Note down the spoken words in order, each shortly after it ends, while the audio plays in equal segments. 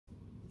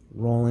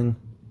rolling.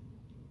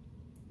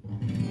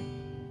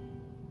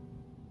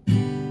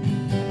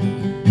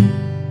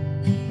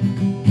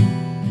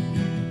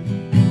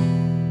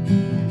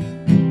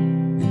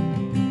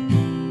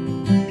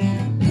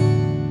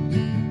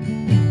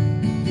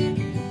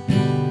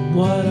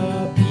 What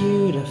a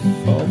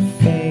beautiful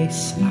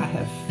face I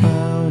have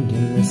found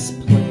in this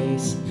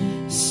place,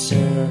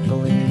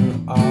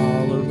 circling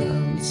all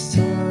around the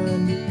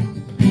sun.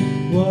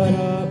 What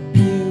a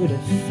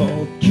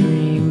beautiful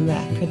dream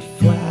that could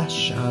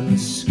flash on the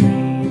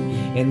screen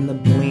in the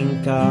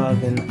blink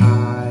of an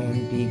eye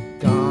and be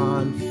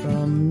gone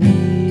from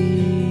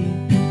me.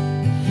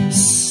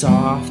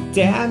 Soft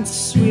and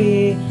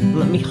sweet,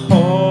 let me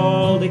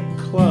hold it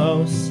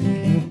close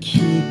and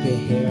keep it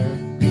here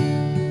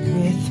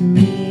with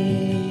me.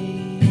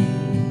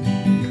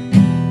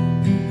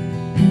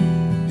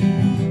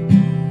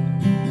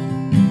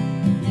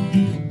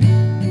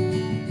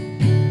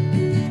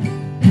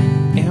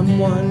 And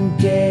one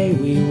day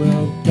we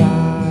will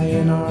die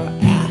and our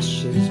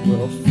ashes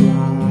will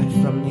fly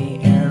from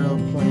the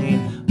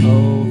aeroplane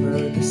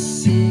over the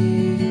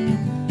sea.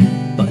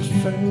 But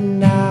for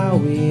now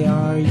we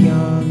are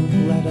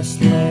young, let us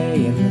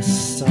lay in the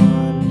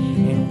sun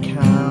and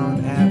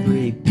count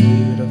every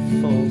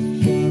beautiful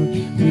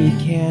thing we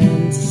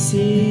can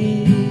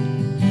see.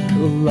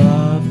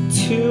 Love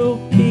to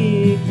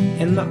be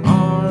in the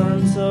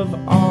arms of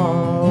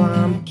all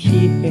I'm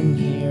keeping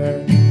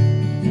here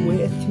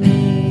with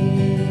me.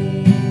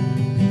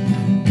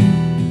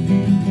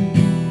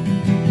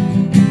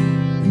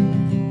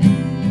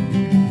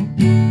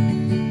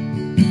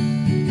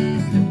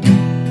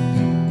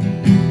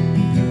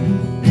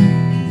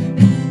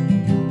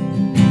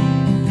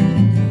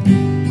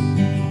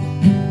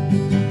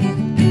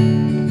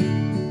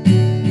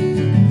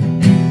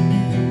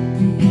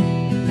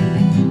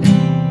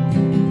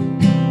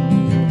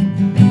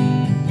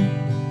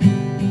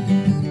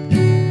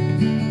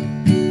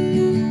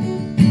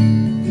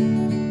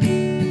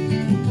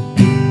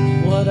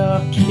 What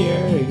a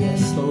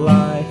curious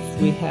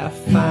life we have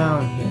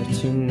found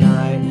here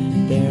tonight.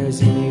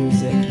 There's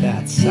music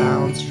that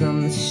sounds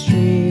from the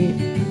street.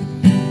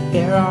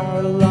 There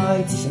are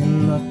lights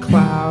in the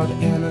cloud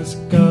and a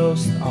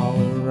ghost all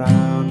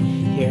around.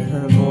 Hear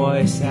her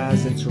voice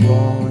as it's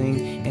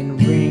rolling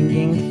and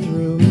ringing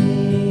through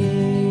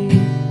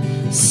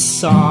me.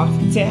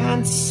 Soft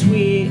and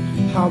sweet,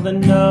 how the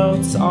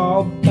notes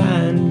all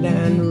bend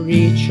and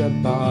reach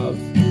above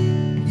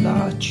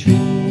the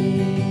trees.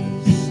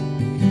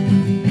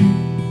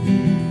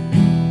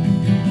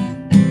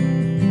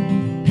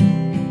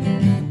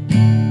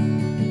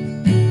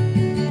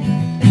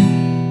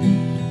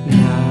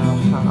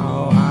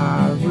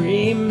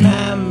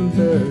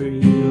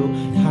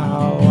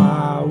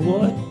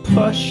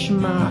 Push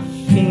my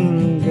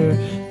finger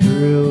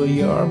through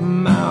your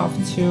mouth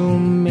to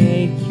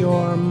make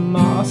your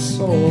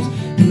muscles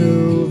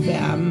move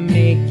and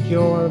make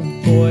your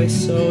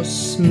voice so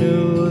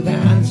smooth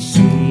and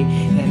sweet.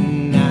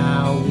 And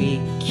now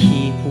we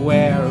keep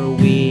where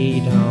we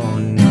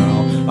don't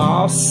know.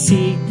 All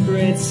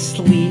secrets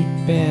sleep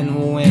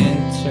in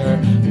winter,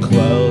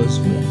 close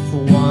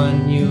with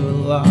one you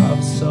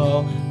loved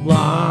so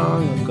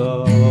long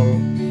ago,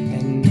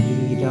 and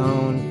we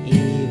don't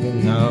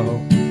even know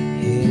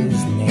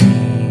his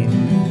name.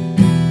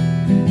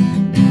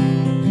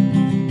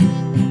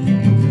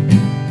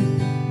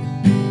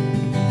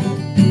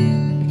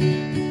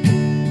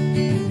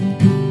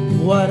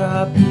 What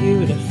a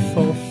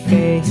beautiful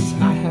face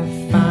I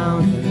have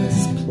found in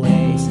this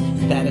place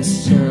that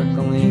is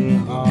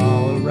circling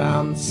all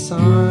around the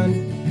sun.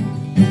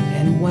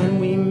 And when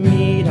we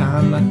meet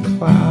on the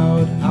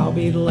cloud, I'll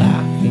be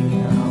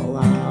laughing out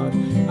loud.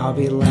 I'll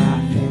be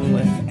laughing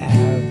with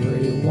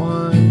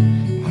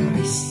everyone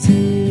I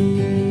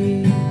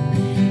see.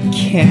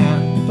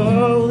 Can't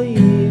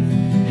believe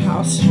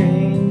how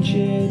strange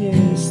it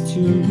is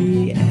to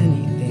be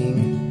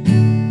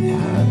anything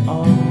at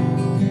all.